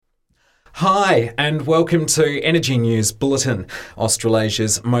Hi, and welcome to Energy News Bulletin,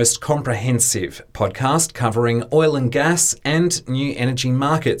 Australasia's most comprehensive podcast covering oil and gas and new energy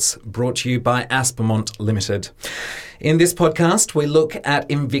markets, brought to you by Aspermont Limited. In this podcast, we look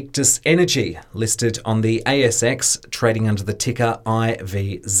at Invictus Energy, listed on the ASX, trading under the ticker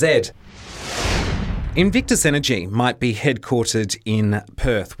IVZ. Invictus Energy might be headquartered in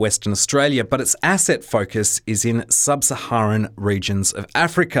Perth, Western Australia, but its asset focus is in sub-Saharan regions of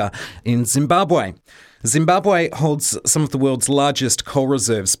Africa, in Zimbabwe. Zimbabwe holds some of the world's largest coal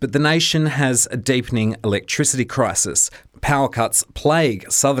reserves, but the nation has a deepening electricity crisis. Power cuts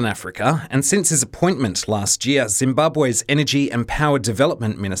plague southern Africa, and since his appointment last year, Zimbabwe's Energy and Power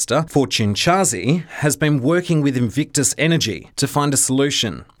Development Minister, Fortune Chazi, has been working with Invictus Energy to find a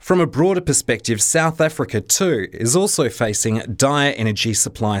solution. From a broader perspective, South Africa too is also facing dire energy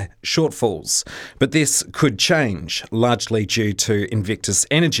supply shortfalls. But this could change, largely due to Invictus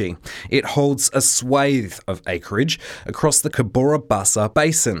Energy. It holds a swathe of acreage across the Cabora Bassa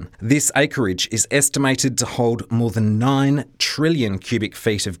Basin. This acreage is estimated to hold more than 9 trillion cubic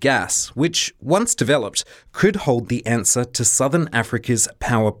feet of gas, which, once developed, could hold the answer to Southern Africa's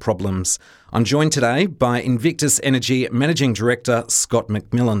power problems. I'm joined today by Invictus Energy Managing Director Scott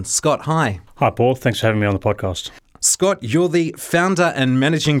McMillan. Scott, hi. Hi, Paul. Thanks for having me on the podcast. Scott, you're the founder and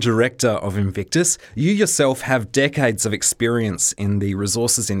managing director of Invictus. You yourself have decades of experience in the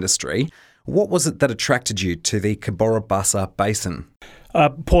resources industry. What was it that attracted you to the Cabora Bassa Basin?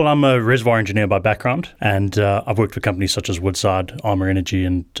 Paul, I'm a reservoir engineer by background, and I've worked for companies such as Woodside, Armour Energy,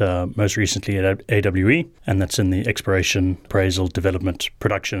 and most recently at AWE, and that's in the exploration, appraisal, development,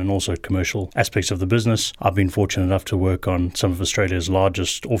 production, and also commercial aspects of the business. I've been fortunate enough to work on some of Australia's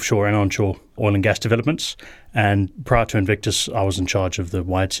largest offshore and onshore oil and gas developments, and prior to Invictus, I was in charge of the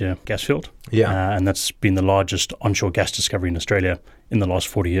Waiatea gas field, and that's been the largest onshore gas discovery in Australia in the last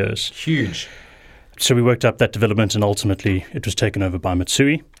 40 years. Huge. So we worked up that development, and ultimately it was taken over by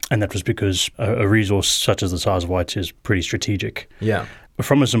Mitsui, and that was because a resource such as the size of Waiatea is pretty strategic. Yeah.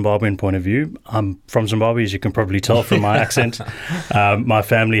 From a Zimbabwean point of view, I'm from Zimbabwe, as you can probably tell from my accent. My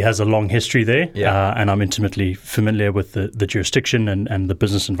family has a long history there, and I'm intimately familiar with the jurisdiction and the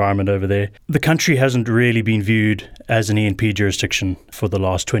business environment over there. The country hasn't really been viewed as an E&P jurisdiction for the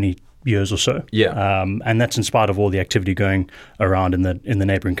last 20 years or so. And that's in spite of all the activity going around in the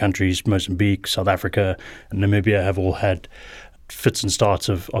neighbouring countries. Mozambique, South Africa, and Namibia have all had fits and starts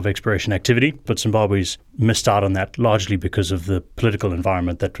of exploration activity, but Zimbabwe's missed out on that largely because of the political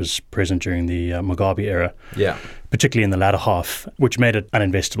environment that was present during the Mugabe era, particularly in the latter half, which made it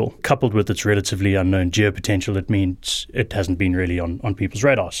uninvestable. Coupled with its relatively unknown geopotential, it means it hasn't been really on people's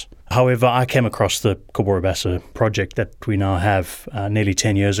radars. However, I came across the Cabora Bassa project that we now have nearly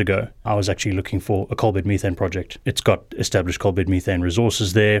 10 years ago. I was actually looking for a coalbed methane project. It's got established coalbed methane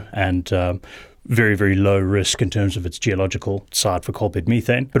resources there, and very, very low risk in terms of its geological side for coalbed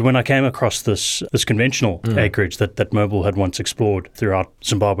methane. But when I came across this conventional acreage that Mobil had once explored throughout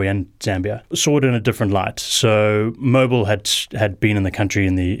Zimbabwe and Zambia, saw it in a different light. So Mobil had been in the country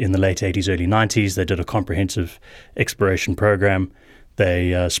in the late 80s, early 90s. They did a comprehensive exploration program.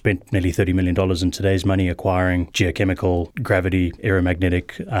 They spent nearly $30 million in today's money acquiring geochemical, gravity,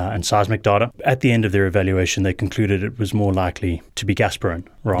 aeromagnetic, and seismic data. At the end of their evaluation, they concluded it was more likely to be gas-prone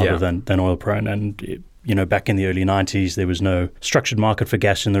rather than oil-prone. And back in the early 90s, there was no structured market for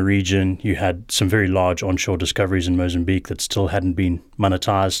gas in the region. You had some very large onshore discoveries in Mozambique that still hadn't been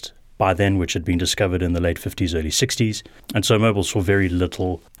monetized by then, which had been discovered in the late 50s, early 60s. And so Mobil saw very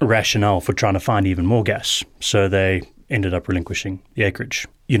little rationale for trying to find even more gas. So they ended up relinquishing the acreage.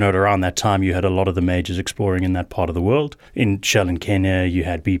 Around that time, you had a lot of the majors exploring in that part of the world. In Shell in Kenya, you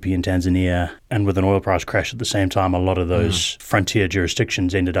had BP in Tanzania, and with an oil price crash at the same time, a lot of those frontier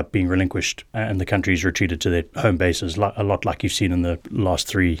jurisdictions ended up being relinquished, and the countries retreated to their home bases, a lot like you've seen in the last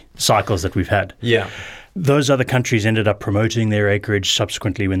 3 cycles that we've had. Those other countries ended up promoting their acreage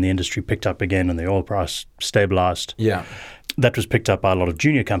subsequently when the industry picked up again and the oil price stabilized. That was picked up by a lot of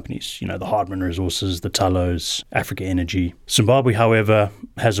junior companies, the Hardman Resources, the Tullows, Africa Energy. Zimbabwe, however,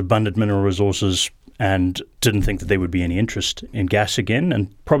 has abundant mineral resources and didn't think that there would be any interest in gas again,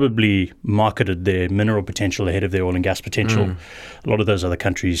 and probably marketed their mineral potential ahead of their oil and gas potential. A lot of those other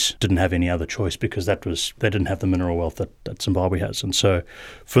countries didn't have any other choice because they didn't have the mineral wealth that Zimbabwe has. And so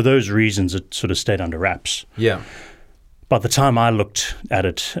for those reasons, it sort of stayed under wraps. By the time I looked at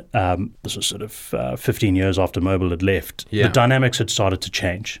it, this was sort of 15 years after Mobil had left, the dynamics had started to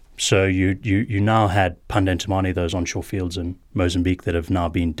change. So you now had Panda and Temane, those onshore fields in Mozambique that have now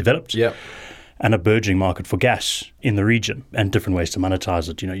been developed. and a burgeoning market for gas in the region and different ways to monetize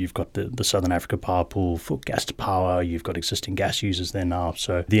it. You've got the Southern Africa power pool for gas to power. You've got existing gas users there now.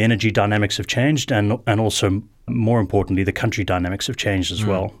 So the energy dynamics have changed, and also, more importantly, the country dynamics have changed as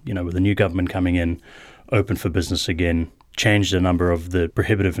well. With the new government coming in, open for business again, changed a number of the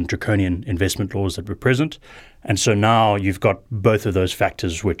prohibitive and draconian investment laws that were present. And so now you've got both of those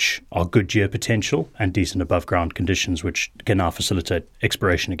factors, which are good geopotential and decent above ground conditions, which can now facilitate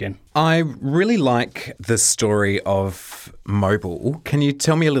exploration again. I really like the story of Mobil. Can you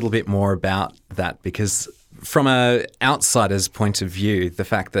tell me a little bit more about that? Because from an outsider's point of view, the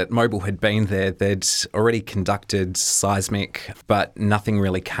fact that Mobil had been there, they'd already conducted seismic, but nothing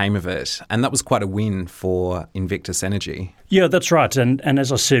really came of it. And that was quite a win for Invictus Energy. Yeah, that's right. And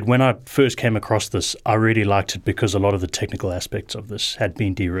as I said, when I first came across this, I really liked it because a lot of the technical aspects of this had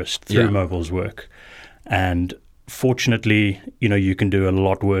been de-risked through Mobil's work. And fortunately, you can do a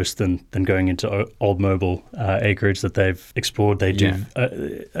lot worse than going into old Mobil acreage that they've explored. They do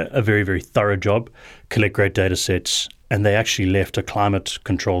a very, very thorough job, collect great data sets, and they actually left a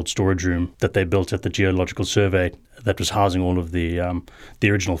climate-controlled storage room that they built at the Geological Survey that was housing all of the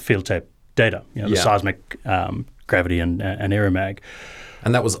original field tape data, the seismic, gravity, and aeromag.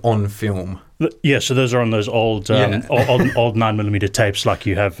 And that was on film. Yeah, so those are on those old 9mm tapes like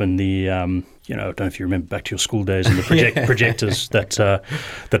you have in the, I don't know if you remember back to your school days and the projectors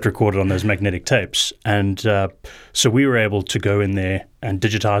that recorded on those magnetic tapes. And so we were able to go in there and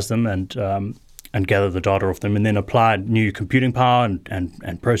digitize them and gather the data off them, and then apply new computing power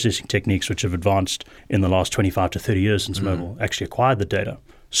and processing techniques which have advanced in the last 25 to 30 years since Mobil actually acquired the data.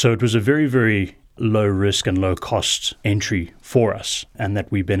 So it was a very, very low risk and low cost entry for us, and that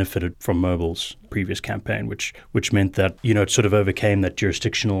we benefited from Mobil's previous campaign, which meant that it sort of overcame that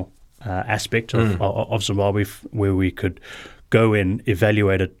jurisdictional aspect of Zimbabwe, where we could go in,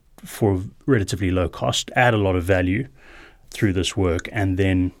 evaluate it for relatively low cost, add a lot of value through this work, and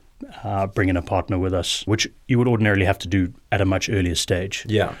then bring in a partner with us, which you would ordinarily have to do at a much earlier stage.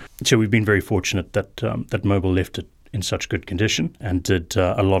 Yeah. So we've been very fortunate that Mobil left it in such good condition and did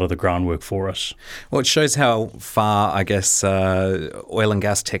a lot of the groundwork for us. Well, it shows how far, I guess, oil and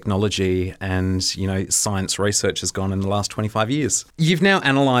gas technology and, science research has gone in the last 25 years. You've now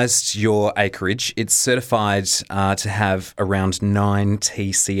analysed your acreage. It's certified to have around 9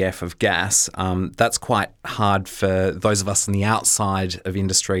 TCF of gas. That's quite hard for those of us on the outside of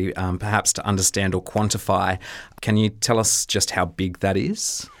industry, perhaps to understand or quantify. Can you tell us just how big that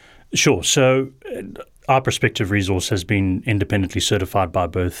is? Sure. So our prospective resource has been independently certified by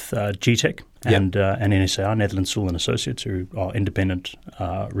both GTEC and NSAI, Netherlands Sewell & Associates, who are independent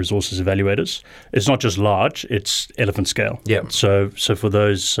resources evaluators. It's not just large, it's elephant scale. Yep. So for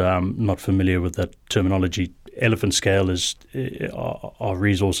those not familiar with that terminology, elephant scale are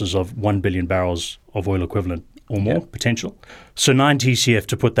resources of 1 billion barrels of oil equivalent or more potential. So 9 TCF,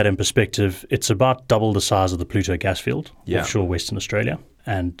 to put that in perspective, it's about double the size of the Pluto gas field offshore Western Australia.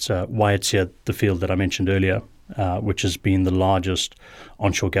 And Waiatea, the field that I mentioned earlier, which has been the largest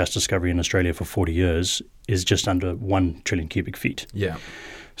onshore gas discovery in Australia for 40 years, is just under 1 trillion cubic feet. Yeah.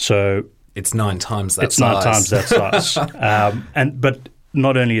 So it's 9 times that size. It's 9 times that size. But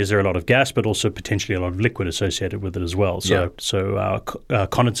not only is there a lot of gas, but also potentially a lot of liquid associated with it as well. So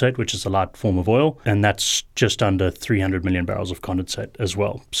condensate, which is a light form of oil, and that's just under 300 million barrels of condensate as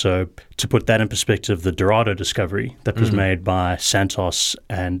well. So to put that in perspective, the Dorado discovery that was made by Santos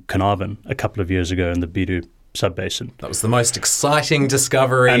and Carnarvon a couple of years ago in the Bedout sub-basin. That was the most exciting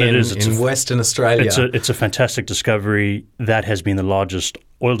discovery in Western Australia. It's a fantastic discovery. That has been the largest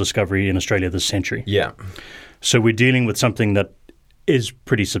oil discovery in Australia this century. Yeah. So we're dealing with something that is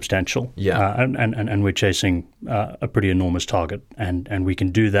pretty substantial, and we're chasing a pretty enormous target, and we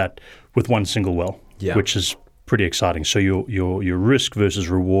can do that with one single well, which is pretty exciting. So your risk versus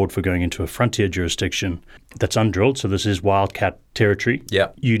reward for going into a frontier jurisdiction that's undrilled, so this is wildcat territory. Yeah,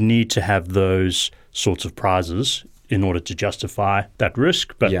 you need to have those sorts of prizes in order to justify that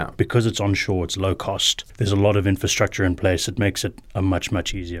risk. But because it's onshore, it's low cost. There's a lot of infrastructure in place. It makes it a much,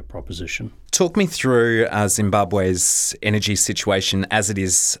 much easier proposition. Talk me through Zimbabwe's energy situation as it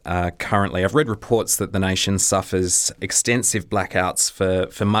is currently. I've read reports that the nation suffers extensive blackouts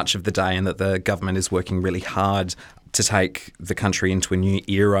for much of the day, and that the government is working really hard to take the country into a new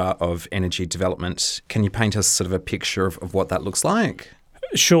era of energy development. Can you paint us sort of a picture of what that looks like?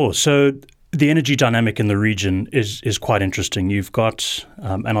 Sure. So the energy dynamic in the region is quite interesting. You've got,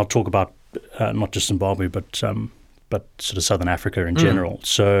 and I'll talk about not just Zimbabwe, but sort of Southern Africa in general.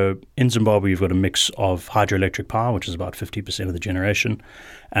 So in Zimbabwe, you've got a mix of hydroelectric power, which is about 50% of the generation,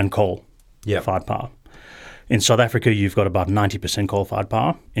 and coal-fired power. In South Africa, you've got about 90% coal-fired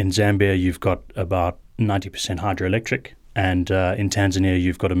power. In Zambia, you've got about 90% hydroelectric. And in Tanzania,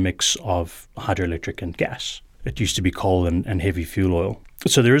 you've got a mix of hydroelectric and gas. It used to be coal and heavy fuel oil.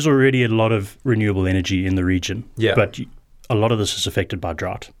 So there is already a lot of renewable energy in the region. Yeah. But a lot of this is affected by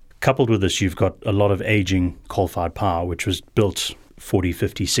drought. Coupled with this, you've got a lot of aging coal-fired power, which was built 40,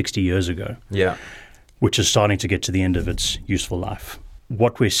 50, 60 years ago. Yeah. Which is starting to get to the end of its useful life.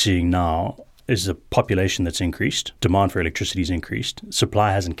 What we're seeing now is a population that's increased, demand for electricity is increased,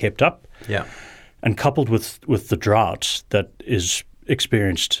 supply hasn't kept up. Yeah. And coupled with the drought that is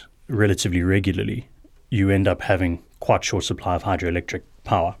experienced relatively regularly, you end up having quite short supply of hydroelectric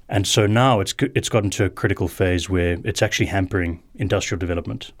power. And so now it's gotten to a critical phase where it's actually hampering industrial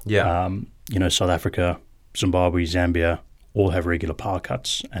development. Yeah. South Africa, Zimbabwe, Zambia, all have regular power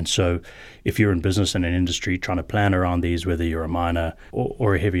cuts. And so if you're in business and an industry trying to plan around these, whether you're a miner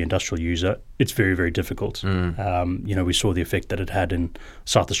or a heavy industrial user, it's very, very difficult. We saw the effect that it had in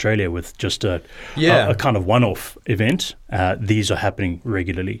South Australia with just a kind of one-off event. These are happening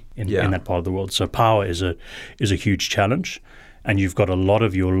regularly in that part of the world. So power is a huge challenge. And you've got a lot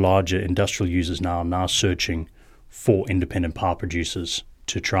of your larger industrial users now searching for independent power producers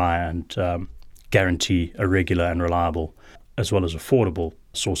to try and guarantee a regular and reliable as well as affordable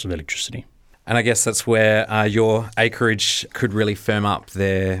source of electricity. And I guess that's where your acreage could really firm up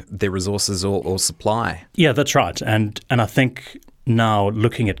their resources or supply. Yeah, that's right. And I think now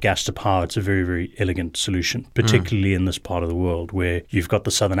looking at gas to power, it's a very, very elegant solution, particularly in this part of the world where you've got the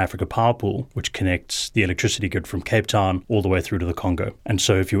Southern Africa Power Pool, which connects the electricity grid from Cape Town all the way through to the Congo. And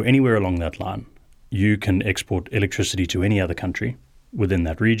so if you're anywhere along that line, you can export electricity to any other country within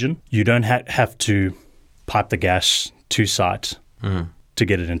that region. You don't have to pipe the gas to site to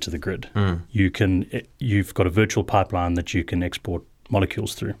get it into the grid. You've got a virtual pipeline that you can export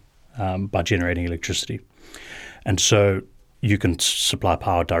molecules through by generating electricity. And so you can supply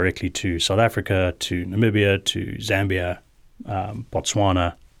power directly to South Africa, to Namibia, to Zambia,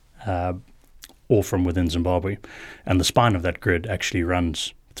 Botswana, or from within Zimbabwe. And the spine of that grid actually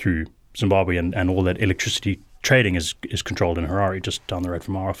runs through Zimbabwe, and all that electricity trading is controlled in Harare, just down the road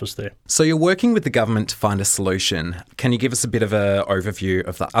from our office there. So you're working with the government to find a solution. Can you give us a bit of an overview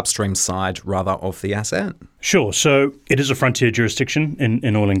of the upstream side, rather, of the asset? Sure. So it is a frontier jurisdiction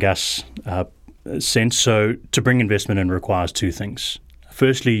in oil and gas sense. So to bring investment in requires two things.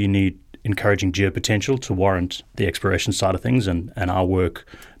 Firstly, you need encouraging geopotential to warrant the exploration side of things, and our work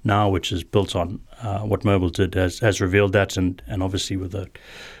now, which is built on what Mobil did, has revealed that, and obviously with the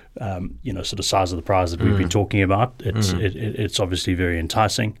sort of size of the prize that we've been talking about, it's obviously very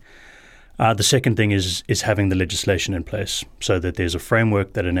enticing. The second thing is having the legislation in place so that there's a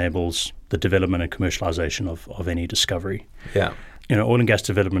framework that enables the development and commercialization of any discovery. Yeah. Oil and gas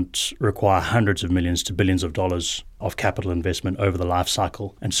developments require hundreds of millions to billions of dollars of capital investment over the life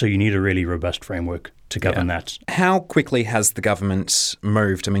cycle. And so you need a really robust framework to govern that. How quickly has the government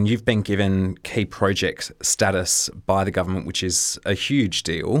moved? I mean, you've been given key project status by the government, which is a huge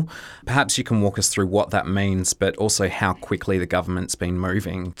deal. Perhaps you can walk us through what that means, but also how quickly the government's been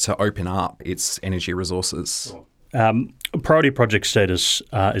moving to open up its energy resources. Priority project status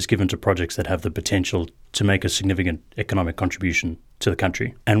is given to projects that have the potential to make a significant economic contribution to the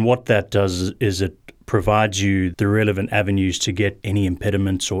country. And what that does is it provides you the relevant avenues to get any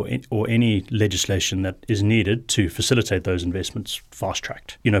impediments or any legislation that is needed to facilitate those investments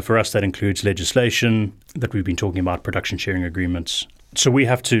fast-tracked. For us, that includes legislation that we've been talking about, production sharing agreements. So we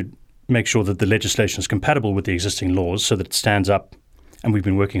have to make sure that the legislation is compatible with the existing laws so that it stands up. And we've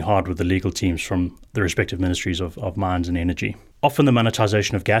been working hard with the legal teams from the respective ministries of mines and energy. Often the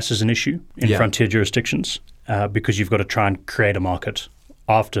monetization of gas is an issue in frontier jurisdictions because you've got to try and create a market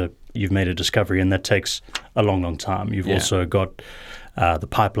after you've made a discovery, and that takes a long, long time. You've also got the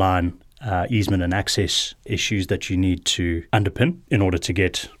pipeline, easement and access issues that you need to underpin in order to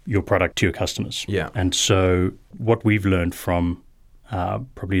get your product to your customers. Yeah. And so what we've learned from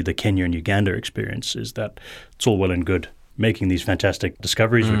probably the Kenya and Uganda experience is that it's all well and good making these fantastic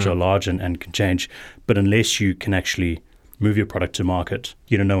discoveries, which are large and can change. But unless you can actually move your product to market,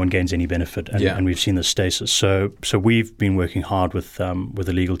 no one gains any benefit. And we've seen the stasis. So we've been working hard with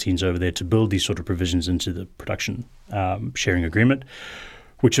the legal teams over there to build these sort of provisions into the production sharing agreement,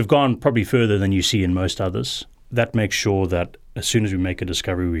 which have gone probably further than you see in most others. That makes sure that as soon as we make a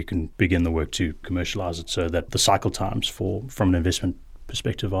discovery, we can begin the work to commercialize it so that the cycle times from an investment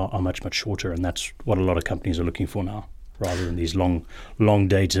perspective are much, much shorter. And that's what a lot of companies are looking for now. rather than these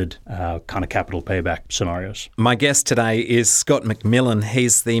long-dated kind of capital payback scenarios. My guest today is Scott McMillan.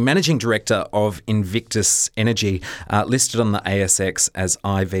 He's the Managing Director of Invictus Energy, listed on the ASX as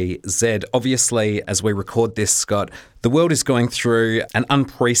IVZ. Obviously, as we record this, Scott, the world is going through an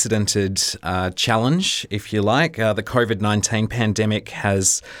unprecedented challenge, if you like. The COVID-19 pandemic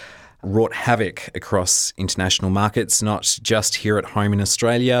has wrought havoc across international markets, not just here at home in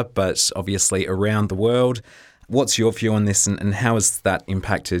Australia, but obviously around the world. What's your view on this, and how has that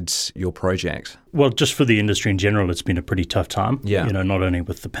impacted your project? Well, just for the industry in general, it's been a pretty tough time. Yeah. Not only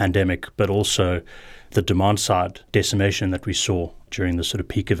with the pandemic, but also the demand side decimation that we saw during the sort of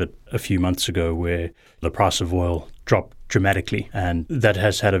peak of it a few months ago, where the price of oil dropped dramatically. And that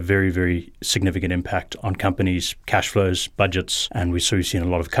has had a very, very significant impact on companies' cash flows, budgets. And we've seen a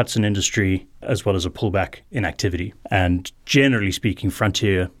lot of cuts in industry, as well as a pullback in activity. And generally speaking,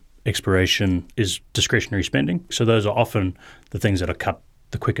 frontier exploration is discretionary spending. So those are often the things that are cut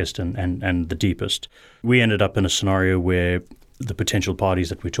the quickest and the deepest. We ended up in a scenario where the potential parties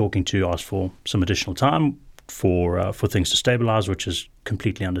that we're talking to asked for some additional time for things to stabilize, which is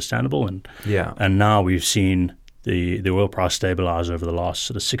completely understandable. And now we've seen the oil price stabilize over the last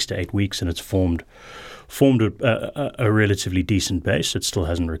sort of 6 to 8 weeks, and it's formed a relatively decent base. It still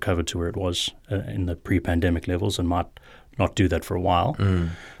hasn't recovered to where it was in the pre-pandemic levels, and might not do that for a while.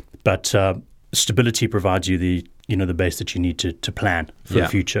 But stability provides you the base that you need to plan for the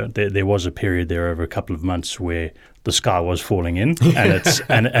future. There was a period there over a couple of months where the sky was falling in,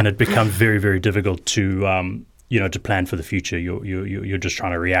 and it becomes very, very difficult to plan for the future. You're just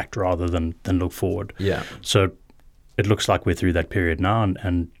trying to react rather than look forward. Yeah. So it looks like we're through that period now,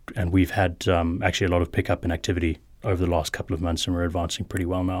 and we've had actually a lot of pickup in activity over the last couple of months, and we're advancing pretty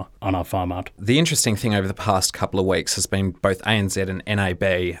well now on our farm out. The interesting thing over the past couple of weeks has been both ANZ and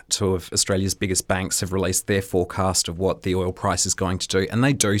NAB, two of Australia's biggest banks, have released their forecast of what the oil price is going to do, and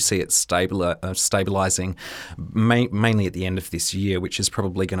they do see it stabilising mainly at the end of this year, which is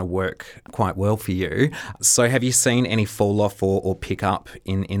probably going to work quite well for you. So have you seen any fall-off or pick-up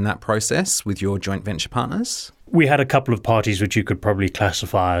in that process with your joint venture partners? We had a couple of parties which you could probably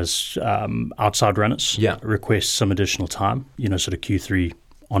classify as outside runners, request some additional time, sort of Q3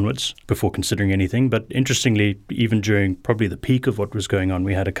 onwards before considering anything. But interestingly, even during probably the peak of what was going on,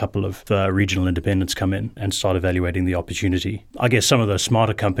 we had a couple of regional independents come in and start evaluating the opportunity. I guess some of those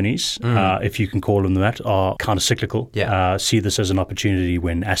smarter companies, if you can call them that, are counter-cyclical, see this as an opportunity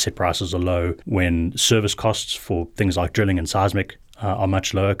when asset prices are low, when service costs for things like drilling and seismic are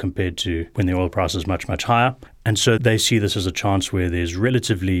much lower compared to when the oil price is much, much higher. And so they see this as a chance where there's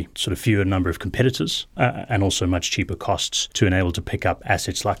relatively sort of fewer number of competitors and also much cheaper costs to enable to pick up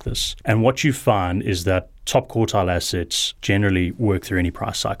assets like this. And what you find is that top quartile assets generally work through any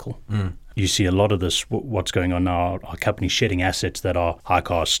price cycle. You see a lot of this, what's going on now, are companies shedding assets that are high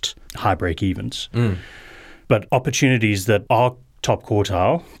cost, high break evens. But opportunities that are top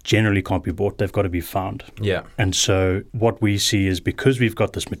quartile generally can't be bought. They've got to be found. Yeah. And so what we see is, because we've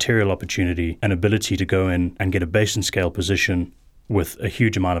got this material opportunity and ability to go in and get a basin scale position with a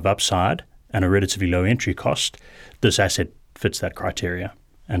huge amount of upside and a relatively low entry cost, this asset fits that criteria.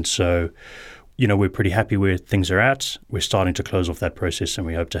 And so, we're pretty happy where things are at. We're starting to close off that process, and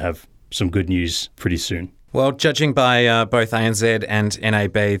we hope to have some good news pretty soon. Well, judging by both ANZ and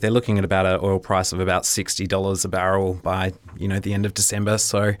NAB, they're looking at about an oil price of about $60 a barrel by, the end of December.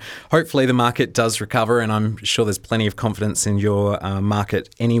 So hopefully the market does recover, and I'm sure there's plenty of confidence in your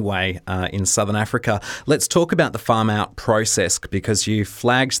market anyway in Southern Africa. Let's talk about the farm out process, because you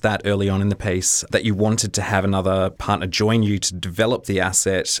flagged that early on in the piece that you wanted to have another partner join you to develop the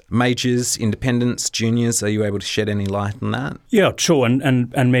asset. Majors, independents, juniors, are you able to shed any light on that? Yeah, sure.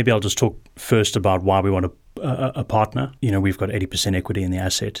 And maybe I'll just talk first about why we want a partner. We've got 80% equity in the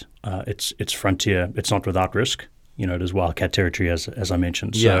asset. It's frontier. It's not without risk. It is wildcat territory, as I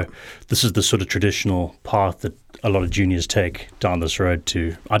mentioned. So this is the sort of traditional path that a lot of juniors take down this road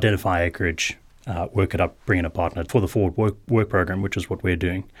to identify acreage, work it up, bring in a partner for the forward work program, which is what we're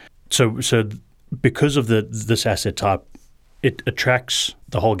doing. So because of this asset type, it attracts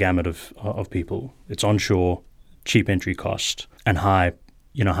the whole gamut of people. It's onshore, cheap entry cost, and high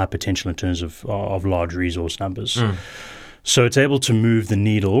potential in terms of large resource numbers. So it's able to move the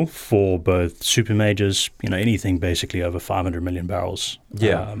needle for both super majors, anything basically over 500 million barrels.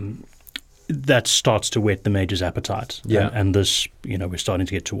 That starts to whet the majors' appetite. And this, we're starting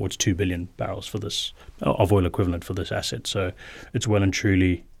to get towards 2 billion barrels for this, of oil equivalent for this asset. So it's well and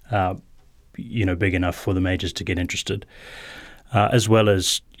truly, big enough for the majors to get interested. As well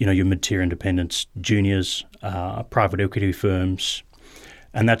as, your mid-tier independents, juniors, private equity firms,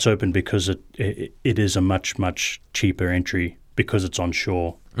 And that's open because it is a much, much cheaper entry because it's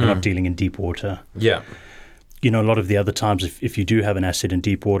onshore. We're not dealing in deep water. Yeah. A lot of the other times, if you do have an asset in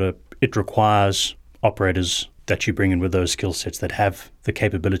deep water, it requires operators that you bring in with those skill sets that have the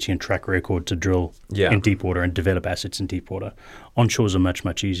capability and track record to drill in deep water and develop assets in deep water. Onshore is a much,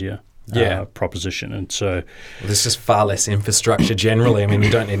 much easier proposition. And so there's just far less infrastructure generally. I mean, you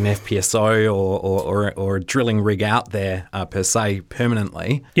don't need an FPSO or a drilling rig out there per se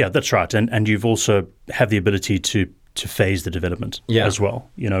permanently. Yeah, that's right. And you've also have the ability to phase the development as well.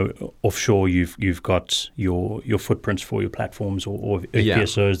 Offshore you've got your footprints for your platforms or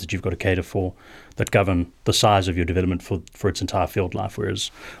FPSOs that you've got to cater for that govern the size of your development for its entire field life, whereas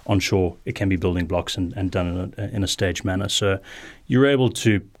onshore it can be building blocks and done in a staged manner. So you're able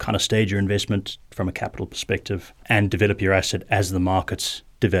to kind of stage your investment from a capital perspective and develop your asset as the markets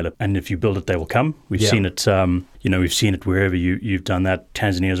develop. And if you build it, they will come. We've seen it. We've seen it wherever you've done that.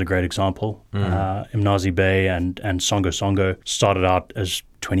 Tanzania is a great example. Mnazi Bay and Songo started out as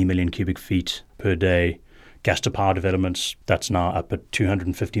 20 million cubic feet per day. Gas to power developments, that's now up at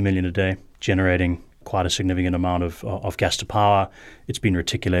 250 million a day, generating quite a significant amount of gas to power. It's been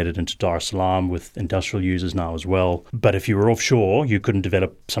reticulated into Dar es Salaam with industrial users now as well. But if you were offshore, you couldn't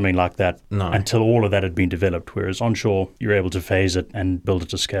develop something like that until all of that had been developed, whereas onshore, you're able to phase it and build it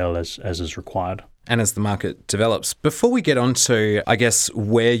to scale as is required. And as the market develops. Before we get on to, I guess,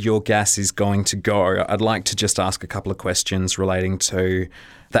 where your gas is going to go, I'd like to just ask a couple of questions relating to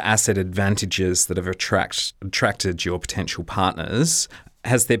the asset advantages that have attracted your potential partners.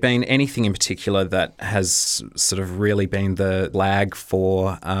 Has there been anything in particular that has sort of really been the lag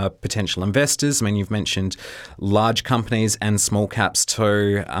for potential investors? I mean, you've mentioned large companies and small caps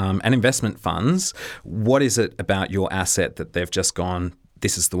too, and investment funds. What is it about your asset that they've just gone,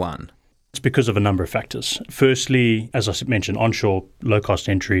 this is the one? It's because of a number of factors. Firstly, as I mentioned, onshore, low-cost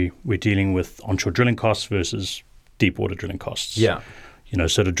entry. We're dealing with onshore drilling costs versus deep water drilling costs. Yeah.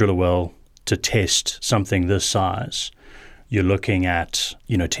 So to drill a well, to test something this size, you're looking at,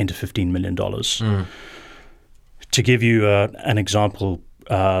 $10 to $15 million. To give you an example,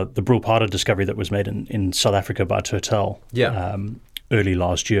 the Brulpadda discovery that was made in South Africa by Total early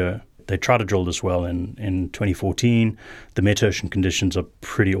last year, they tried to drill this well in 2014. The metocean conditions are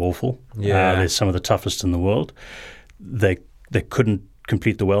pretty awful. They're some of the toughest in the world. They couldn't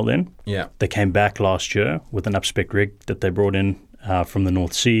complete the well then. Yeah. They came back last year with an upspec rig that they brought in from the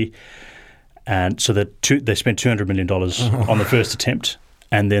North Sea. And so they spent $200 million on the first attempt,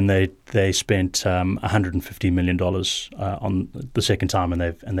 and then they spent $150 million on the second time, and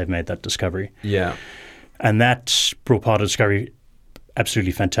they've made that discovery. Yeah, and that Brulpadda discovery,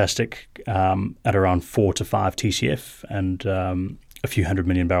 absolutely fantastic, at around 4 to 5 TCF and a few 100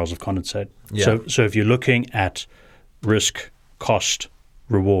 million barrels of condensate. Yeah. So if you're looking at risk, cost,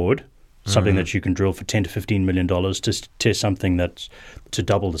 reward, something that you can drill for $10 to $15 million to test something that's to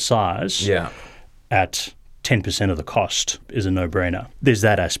double the size at 10% of the cost is a no-brainer. There's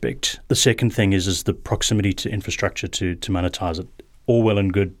that aspect. The second thing is the proximity to infrastructure to monetize it. All well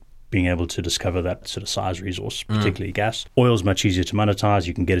and good being able to discover that sort of size resource, particularly gas. Oil is much easier to monetize.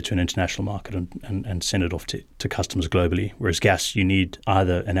 You can get it to an international market and send it off to customers globally. Whereas gas, you need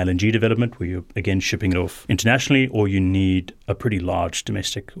either an LNG development where you're, again, shipping it off internationally, or you need a pretty large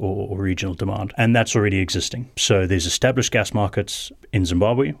domestic or regional demand. And that's already existing. So there's established gas markets in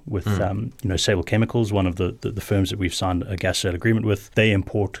Zimbabwe with Sable Chemicals, one of the firms that we've signed a gas sale agreement with. They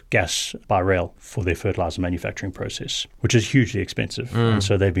import gas by rail for their fertilizer manufacturing process, which is hugely expensive. And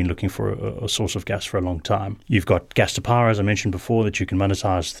so they've been looking for a source of gas for a long time. You've got gas to power, as I mentioned before, that you can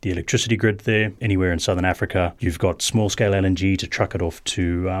monetize the electricity grid there, anywhere in Southern Africa. You've got small-scale LNG to truck it off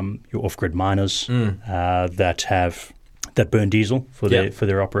to your off-grid miners that burn diesel for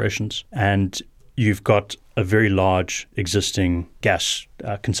their operations. And you've got a very large existing gas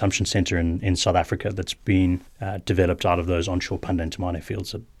consumption center in South Africa that's been developed out of those onshore Panda and Temane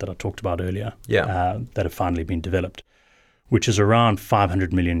fields that I talked about earlier, that have finally been developed, which is around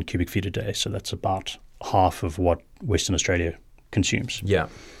 500 million cubic feet a day. So that's about half of what Western Australia consumes. Yeah.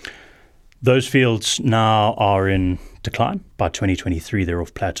 Those fields now are in decline. By 2023, they're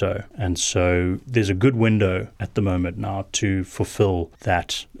off plateau. And so there's a good window at the moment now to fulfill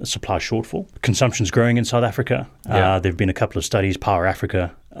that supply shortfall. Consumption's growing in South Africa. There have been a couple of studies. Power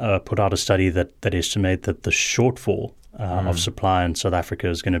Africa put out a study that estimate that the shortfall of supply in South Africa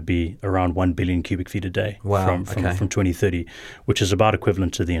is going to be around 1 billion cubic feet a day from 2030, which is about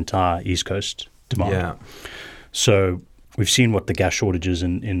equivalent to the entire East Coast demand. Yeah. So we've seen what the gas shortages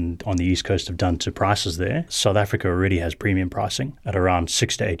on the East Coast have done to prices there. South Africa already has premium pricing at around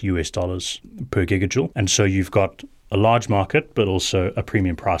 $6 to $8 per gigajoule. And so you've got a large market, but also a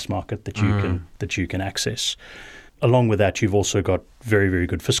premium price market that you can access. Along with that, you've also got very, very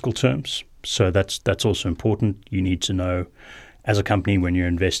good fiscal terms. So that's also important. You need to know, as a company, when you're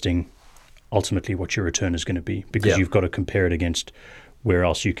investing, ultimately what your return is going to be, because you've got to compare it against where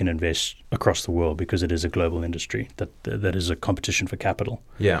else you can invest across the world, because it is a global industry that is a competition for capital.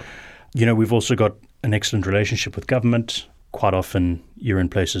 Yeah. We've also got an excellent relationship with government. Quite often you're in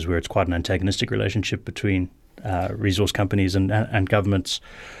places where it's quite an antagonistic relationship between resource companies and governments.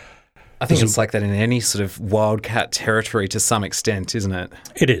 I think it's like that in any sort of wildcat territory to some extent, isn't it?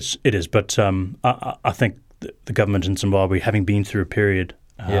 It is. But I think the government in Zimbabwe, having been through a period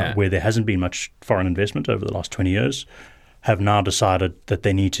where there hasn't been much foreign investment over the last 20 years, have now decided that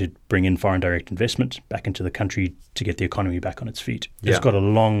they need to bring in foreign direct investment back into the country to get the economy back on its feet. It's got a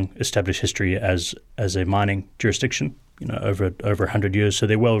long established history as a mining jurisdiction, over 100 years. So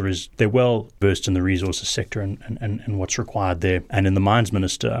they're well versed in the resources sector and what's required there. And in the mines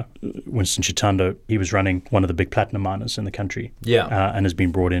minister, Winston Chitando, he was running one of the big platinum miners in the country, and has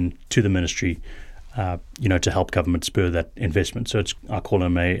been brought in to the ministry, to help government spur that investment. So I call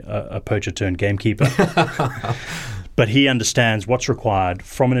him a poacher turned gamekeeper. But he understands what's required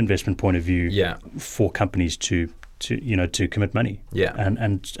from an investment point of view for companies to commit money. Yeah.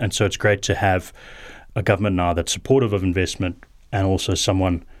 And so it's great to have a government now that's supportive of investment, and also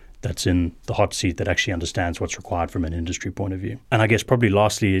someone that's in the hot seat that actually understands what's required from an industry point of view. And I guess probably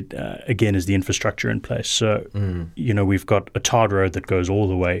lastly, again, is the infrastructure in place. So, we've got a tarred road that goes all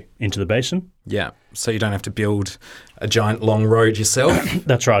the way into the basin. Yeah. So you don't have to build a giant long road yourself.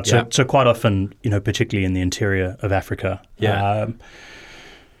 That's right. Yeah. So quite often, particularly in the interior of Africa,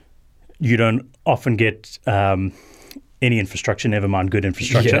 you don't often get any infrastructure, never mind good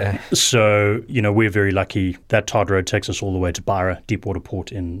infrastructure. Yeah. So, we're very lucky that tarred road takes us all the way to Beira, deepwater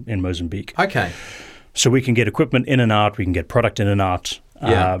port in Mozambique. Okay. So we can get equipment in and out, we can get product in and out.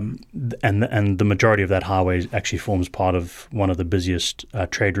 Yeah. And the majority of that highway actually forms part of one of the busiest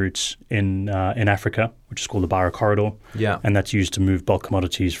trade routes in Africa, which is called the Beira Corridor. Yeah. And that's used to move bulk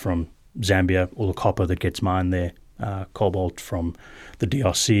commodities from Zambia, all the copper that gets mined there, cobalt from the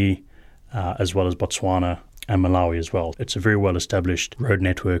DRC, as well as Botswana and Malawi as well. It's a very well-established road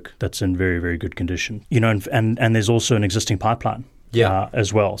network that's in very, very good condition. And there's also an existing pipeline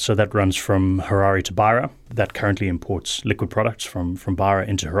as well. So that runs from Harare to Beira. That currently imports liquid products from Beira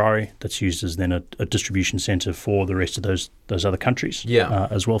into Harare. That's used as then a distribution center for the rest of those other countries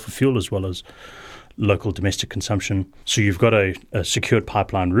as well, for fuel as well as local domestic consumption. So you've got a secured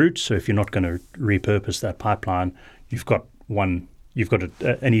pipeline route. So if you're not going to repurpose that pipeline, you've got an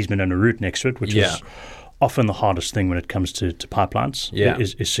easement and a route next to it, which is often the hardest thing when it comes to pipelines,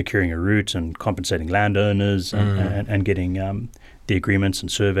 is securing a route and compensating landowners and getting the agreements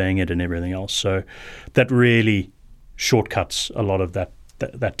and surveying it and everything else. So that really shortcuts a lot of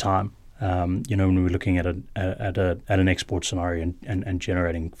that time. When we're looking at an export scenario and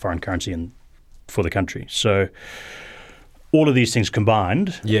generating foreign currency for the country. So all of these things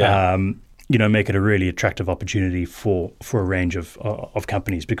combined, make it a really attractive opportunity for a range of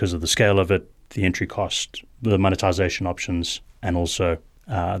companies because of the scale of it, the entry cost, the monetization options, and also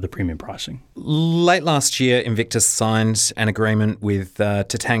the premium pricing. Late last year, Invictus signed an agreement with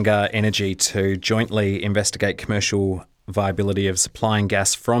Tatanga Energy to jointly investigate commercial viability of supplying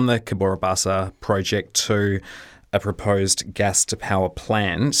gas from the Cabora Bassa project to a proposed gas-to-power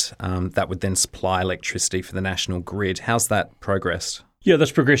plant that would then supply electricity for the national grid. How's that progressed? Yeah,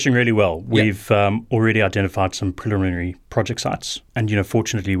 that's progressing really well. We've already identified some preliminary project sites. And,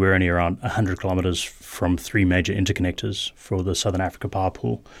 fortunately, we're only around 100 kilometres from 3 major interconnectors for the Southern Africa Power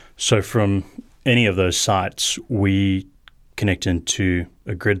Pool. So from any of those sites, we connect into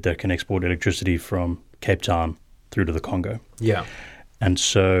a grid that can export electricity from Cape Town through to the Congo. Yeah. And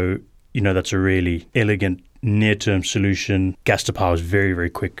so, that's a really elegant near-term solution. Gas to power is very, very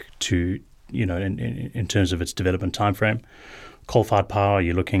quick to, in terms of its development timeframe. Coal-fired power,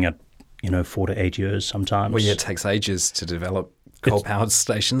 you're looking at, 4 to 8 years sometimes. Well, it takes ages to develop coal-powered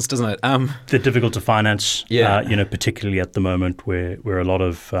stations, doesn't it? They're difficult to finance, particularly at the moment where a lot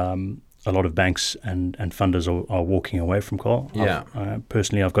of banks and funders are walking away from coal. Yeah.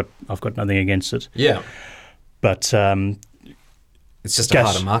 Personally, I've got nothing against it. Yeah. But it's just a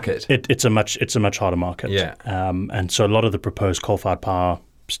harder market. It's a much harder market. Yeah. And so a lot of the proposed coal-fired power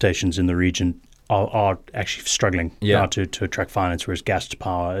stations in the region are actually struggling now to attract finance, whereas gas to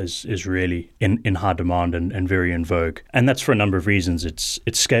power is really in high demand and very in vogue. And that's for a number of reasons. It's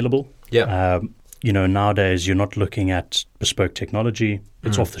scalable. Yeah. Nowadays you're not looking at bespoke technology.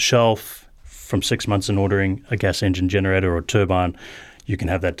 It's off the shelf. From 6 months in ordering a gas engine generator or turbine, you can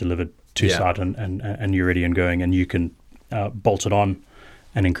have that delivered site and you're ready and going, and you can bolt it on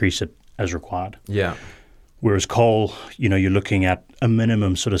and increase it as required. Yeah. Whereas coal, you're looking at a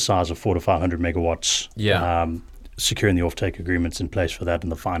minimum sort of size of 400 to 500 megawatts. Yeah. Securing the offtake agreements in place for that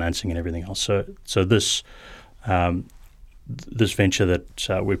and the financing and everything else. So this venture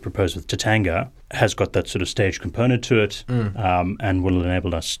that we proposed with Tatanga has got that sort of staged component to it, and will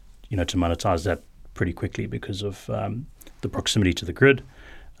enable us, to monetize that pretty quickly because of the proximity to the grid,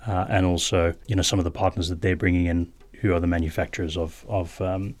 and also, some of the partners that they're bringing in, who are the manufacturers of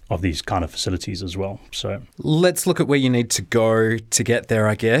these kind of facilities as well. So let's look at where you need to go to get there,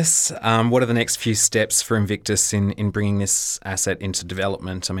 I guess. What are the next few steps for Invictus in bringing this asset into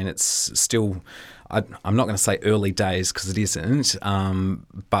development? I mean, it's still, I'm not going to say early days because it isn't,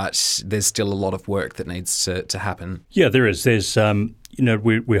 but there's still a lot of work that needs to happen. Yeah, there is. There's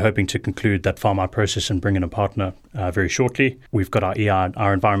we're hoping to conclude that farm out process and bring in a partner very shortly. We've got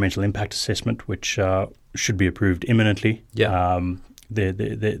our environmental impact assessment, which should be approved imminently. Yeah.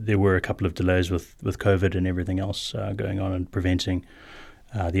 There were a couple of delays with COVID and everything else going on and preventing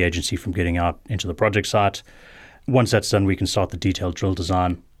the agency from getting out into the project site. Once that's done, we can start the detailed drill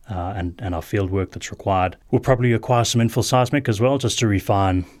design and our field work that's required. We'll probably acquire some infill seismic as well, just to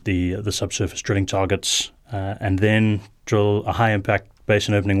refine the subsurface drilling targets, and then drill a high impact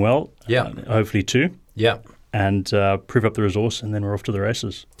basin opening well. Yeah. Hopefully 2. Yeah. And prove up the resource, and then we're off to the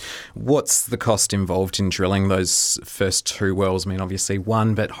races. What's the cost involved in drilling those first 2 wells? I mean, obviously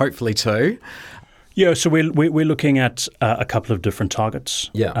 1, but hopefully 2. Yeah, so we're looking at a couple of different targets.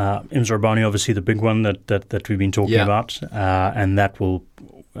 Yeah. Imsarabani, obviously the big one that we've been talking about, and that will,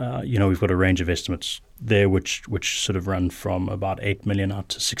 we've got a range of estimates there, which sort of run from about 8 million out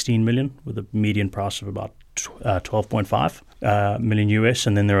to 16 million, with a median price of about 12.5 million US,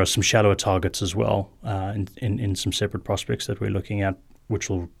 and then there are some shallower targets as well in some separate prospects that we're looking at, which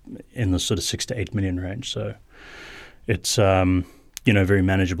will in the sort of 6 to 8 million range. So it's very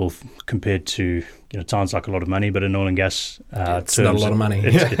manageable compared to sounds like a lot of money, but in oil and gas it's not a lot of money.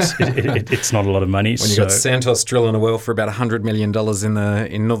 It's not a lot of money. When you've got Santos drilling a well for about $100 million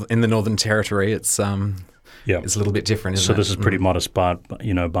in the Northern Territory, it's a little bit different, isn't it? So this is pretty modest by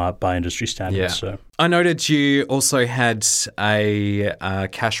industry standards. Yeah. So I noted you also had a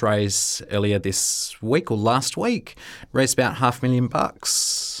cash raise earlier this week or last week, raised about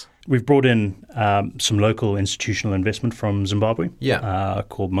 $500,000. We've brought in some local institutional investment from Zimbabwe,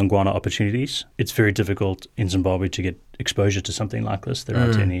 called Mangwana Opportunities. It's very difficult in Zimbabwe to get exposure to something like this. There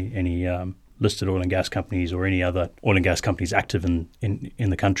aren't any listed oil and gas companies or any other oil and gas companies active in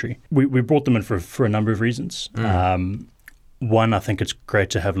the country. We brought them in for a number of reasons. One, I think it's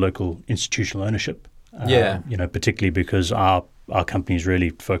great to have local institutional ownership. Particularly because our company is really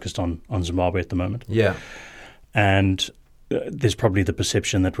focused on Zimbabwe at the moment. Yeah, and there's probably the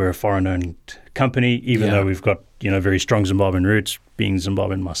perception that we're a foreign-owned company, even though we've got very strong Zimbabwean roots, being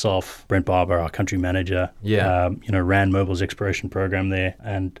Zimbabwean myself. Brent Barber, our country manager, ran Mobil's exploration program there,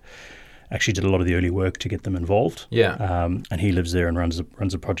 and actually did a lot of the early work to get them involved. Yeah, and he lives there and runs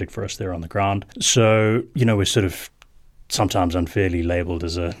a project for us there on the ground. So we're sort of sometimes unfairly labelled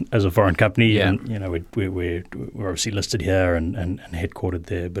as a foreign company. Yeah. And we're obviously listed here and headquartered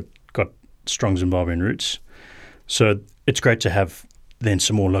there, but got strong Zimbabwean roots. So it's great to have then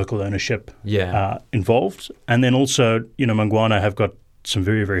some more local ownership involved. And then also, Mangwana have got some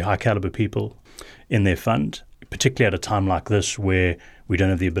very, very high caliber people in their fund, particularly at a time like this where we don't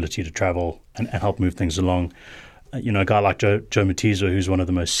have the ability to travel and help move things along. A guy like Joe Matizo, who's one of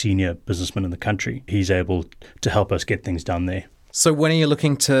the most senior businessmen in the country, he's able to help us get things done there. So when are you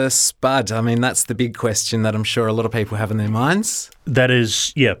looking to spud? I mean, that's the big question that I'm sure a lot of people have in their minds. That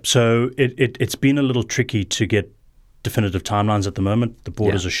is, yeah. So it's been a little tricky to get definitive timelines at the moment. The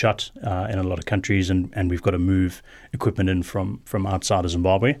borders are shut in a lot of countries, and we've got to move equipment in from outside of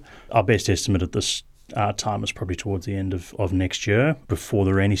Zimbabwe. Our best estimate at this time is probably towards the end of next year, before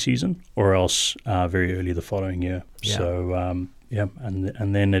the rainy season, or else very early the following year. Yeah. So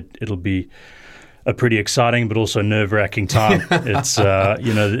and then it'll be a pretty exciting but also nerve-wracking time. It's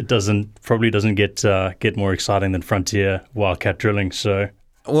it doesn't get more exciting than frontier wildcat drilling. So.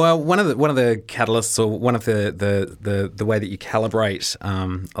 Well, one of the catalysts, or one of the way that you calibrate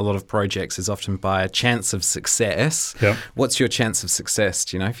a lot of projects is often by a chance of success. Yep. What's your chance of success,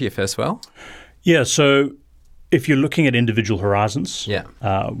 do you know, for your first well? Yeah, so if you're looking at individual horizons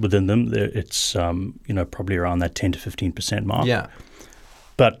within them, it's probably around that 10 to 15% mark. Yeah.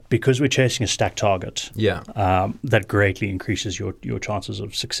 But because we're chasing a stacked target, that greatly increases your chances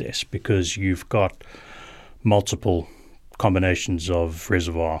of success, because you've got multiple combinations of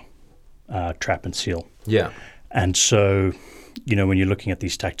reservoir, trap and seal. Yeah. And so, when you're looking at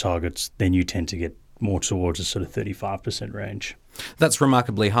these stack targets, then you tend to get more towards a sort of 35% range. That's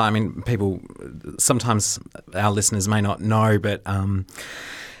remarkably high. I mean, people, sometimes our listeners may not know, but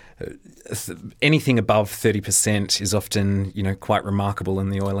anything above 30% is often, quite remarkable in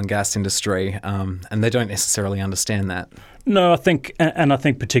the oil and gas industry, and they don't necessarily understand that. No, I think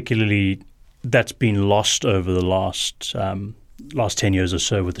particularly that's been lost over the last 10 years or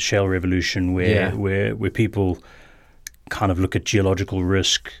so with the shale revolution, where people kind of look at geological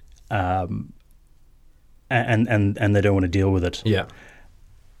risk and they don't want to deal with it. Yeah.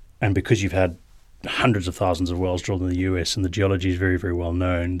 And because you've had hundreds of thousands of wells drilled in the US and the geology is very, very well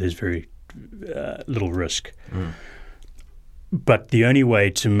known, there's very little risk. But the only way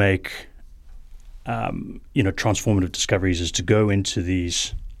to make transformative discoveries is to go into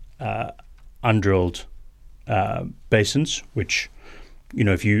these undrilled basins, which,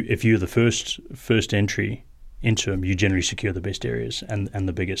 if you're the first entry into them, you generally secure the best areas and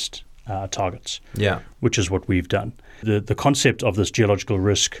the biggest targets, which is what we've done. The concept of this geological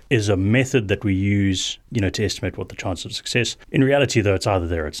risk is a method that we use, to estimate what the chance of success. In reality, though, it's either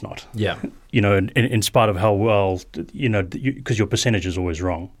there or it's not. Yeah. In spite of how well, because your percentage is always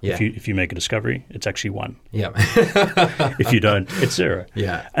wrong. Yeah. If you make a discovery, it's actually 1. Yeah. If you don't, it's 0.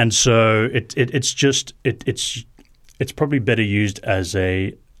 Yeah. And so it's probably better used as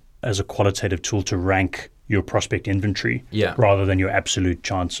a qualitative tool to rank your prospect inventory, rather than your absolute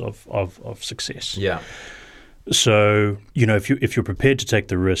chance of success. Yeah. So, if you're prepared to take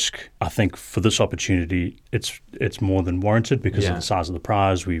the risk, I think for this opportunity, it's more than warranted because of the size of the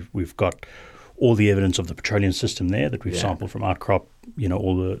prize. We've got all the evidence of the petroleum system there that we've sampled from outcrop.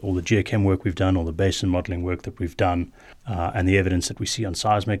 All the geochem work we've done, all the basin modeling work that we've done, and the evidence that we see on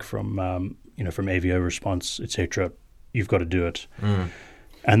seismic from from AVO response, etc. You've got to do it.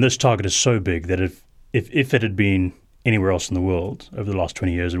 And this target is so big that if it had been anywhere else in the world over the last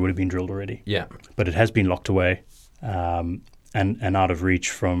 20 years, it would have been drilled already. Yeah. But it has been locked away and out of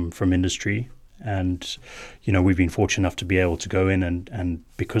reach from industry. And, we've been fortunate enough to be able to go in and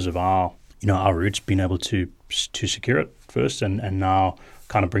because of our roots, been able to secure it first and now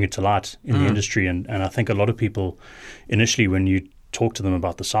kind of bring it to light in the industry. And I think a lot of people initially, when you talk to them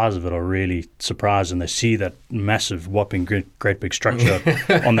about the size of it, are really surprised, and they see that massive, whopping, great big structure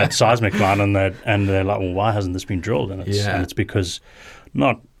on that seismic line, and they're like, well, why hasn't this been drilled? And it's because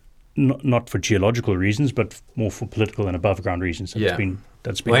not for geological reasons, but more for political and above ground reasons. And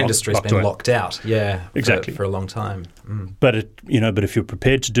that's been industry's been locked out. Yeah, exactly, for a long time. But if you're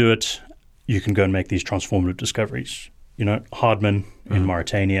prepared to do it, you can go and make these transformative discoveries. Hardman in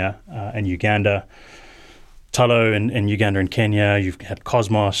Mauritania and Uganda. Tullow in Uganda and Kenya. You've had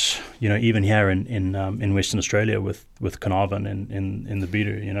Cosmos, even here in Western Australia with Carnarvon in the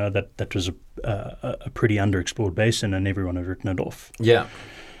Beetaloo. That was a pretty underexplored basin, and everyone had written it off. Yeah.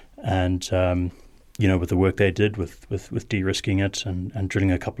 And with the work they did with de-risking it and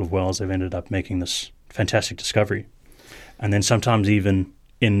drilling a couple of wells, they've ended up making this fantastic discovery. And then sometimes even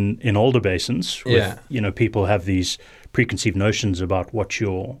in older basins, people have these preconceived notions about what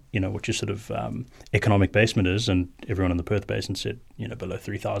your sort of economic basement is, and everyone in the Perth Basin said, below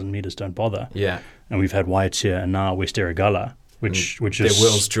 3,000 meters, don't bother. Yeah. And we've had Waiatia and now West Erregulla, which is their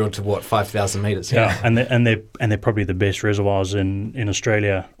wells drilled to 5,000 meters. Yeah, and they're probably the best reservoirs in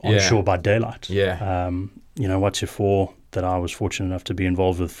Australia onshore by daylight. Yeah. Waiatia 4 that I was fortunate enough to be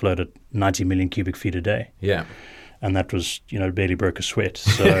involved with flowed at 90 million cubic feet a day. Yeah. And that was barely broke a sweat.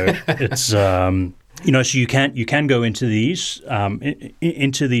 So it's so you can go into these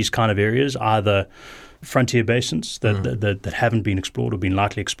kind of areas, either frontier basins that haven't been explored or been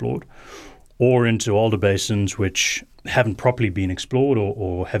lightly explored, or into older basins which haven't properly been explored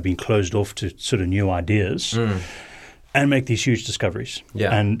or have been closed off to sort of new ideas, and make these huge discoveries.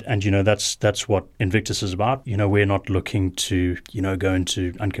 Yeah. And that's what Invictus is about. We're not looking to go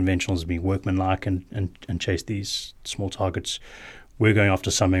into unconventionals and be workmanlike and chase these small targets. We're going after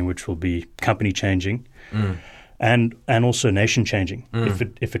something which will be company changing, and also nation changing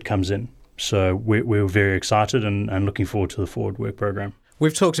if it comes in. So we're very excited and looking forward to the forward work program.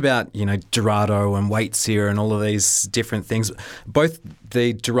 We've talked about, Dorado and Waitsia and all of these different things. Both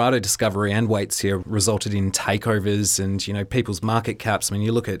the Dorado discovery and Waitsia resulted in takeovers and, people's market caps. I mean,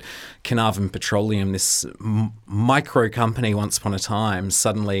 you look at Carnarvon Petroleum, this micro company once upon a time,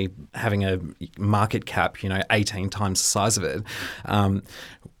 suddenly having a market cap, 18 times the size of it.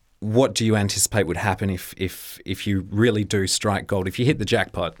 What do you anticipate would happen if you really do strike gold, if you hit the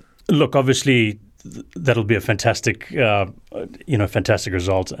jackpot? Look, obviously, that'll be a fantastic, fantastic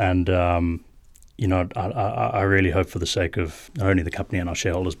result, and I really hope, for the sake of not only the company and our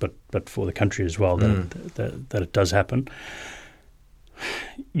shareholders, but for the country as well, that it does happen.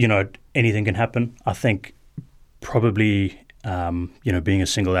 anything can happen. I think probably, being a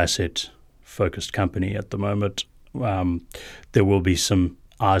single asset focused company at the moment, there will be some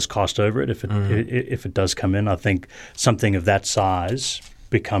eyes cast over it if it does come in. I think something of that size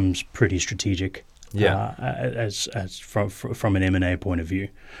becomes pretty strategic. As from an M&A point of view,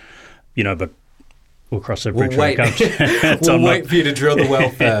 but we'll cross that bridge when it comes. We'll wait for you to drill the well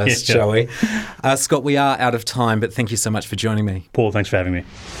first, shall we? Scott, we are out of time, but thank you so much for joining me. Paul, thanks for having me.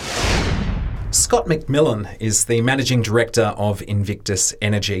 Scott McMillan is the Managing Director of Invictus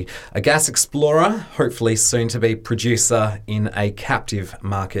Energy, a gas explorer, hopefully soon to be producer in a captive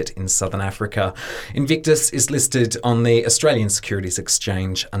market in Southern Africa. Invictus is listed on the Australian Securities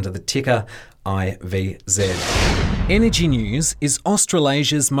Exchange under the ticker IVZ. Energy News is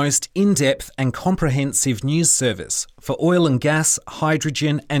Australasia's most in-depth and comprehensive news service for oil and gas,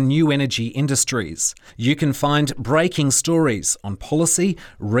 hydrogen and new energy industries. You can find breaking stories on policy,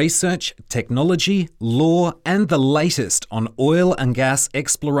 research, technology, law and the latest on oil and gas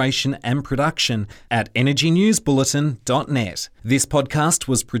exploration and production at energynewsbulletin.net. This podcast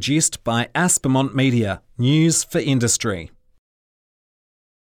was produced by Aspermont Media, News for Industry.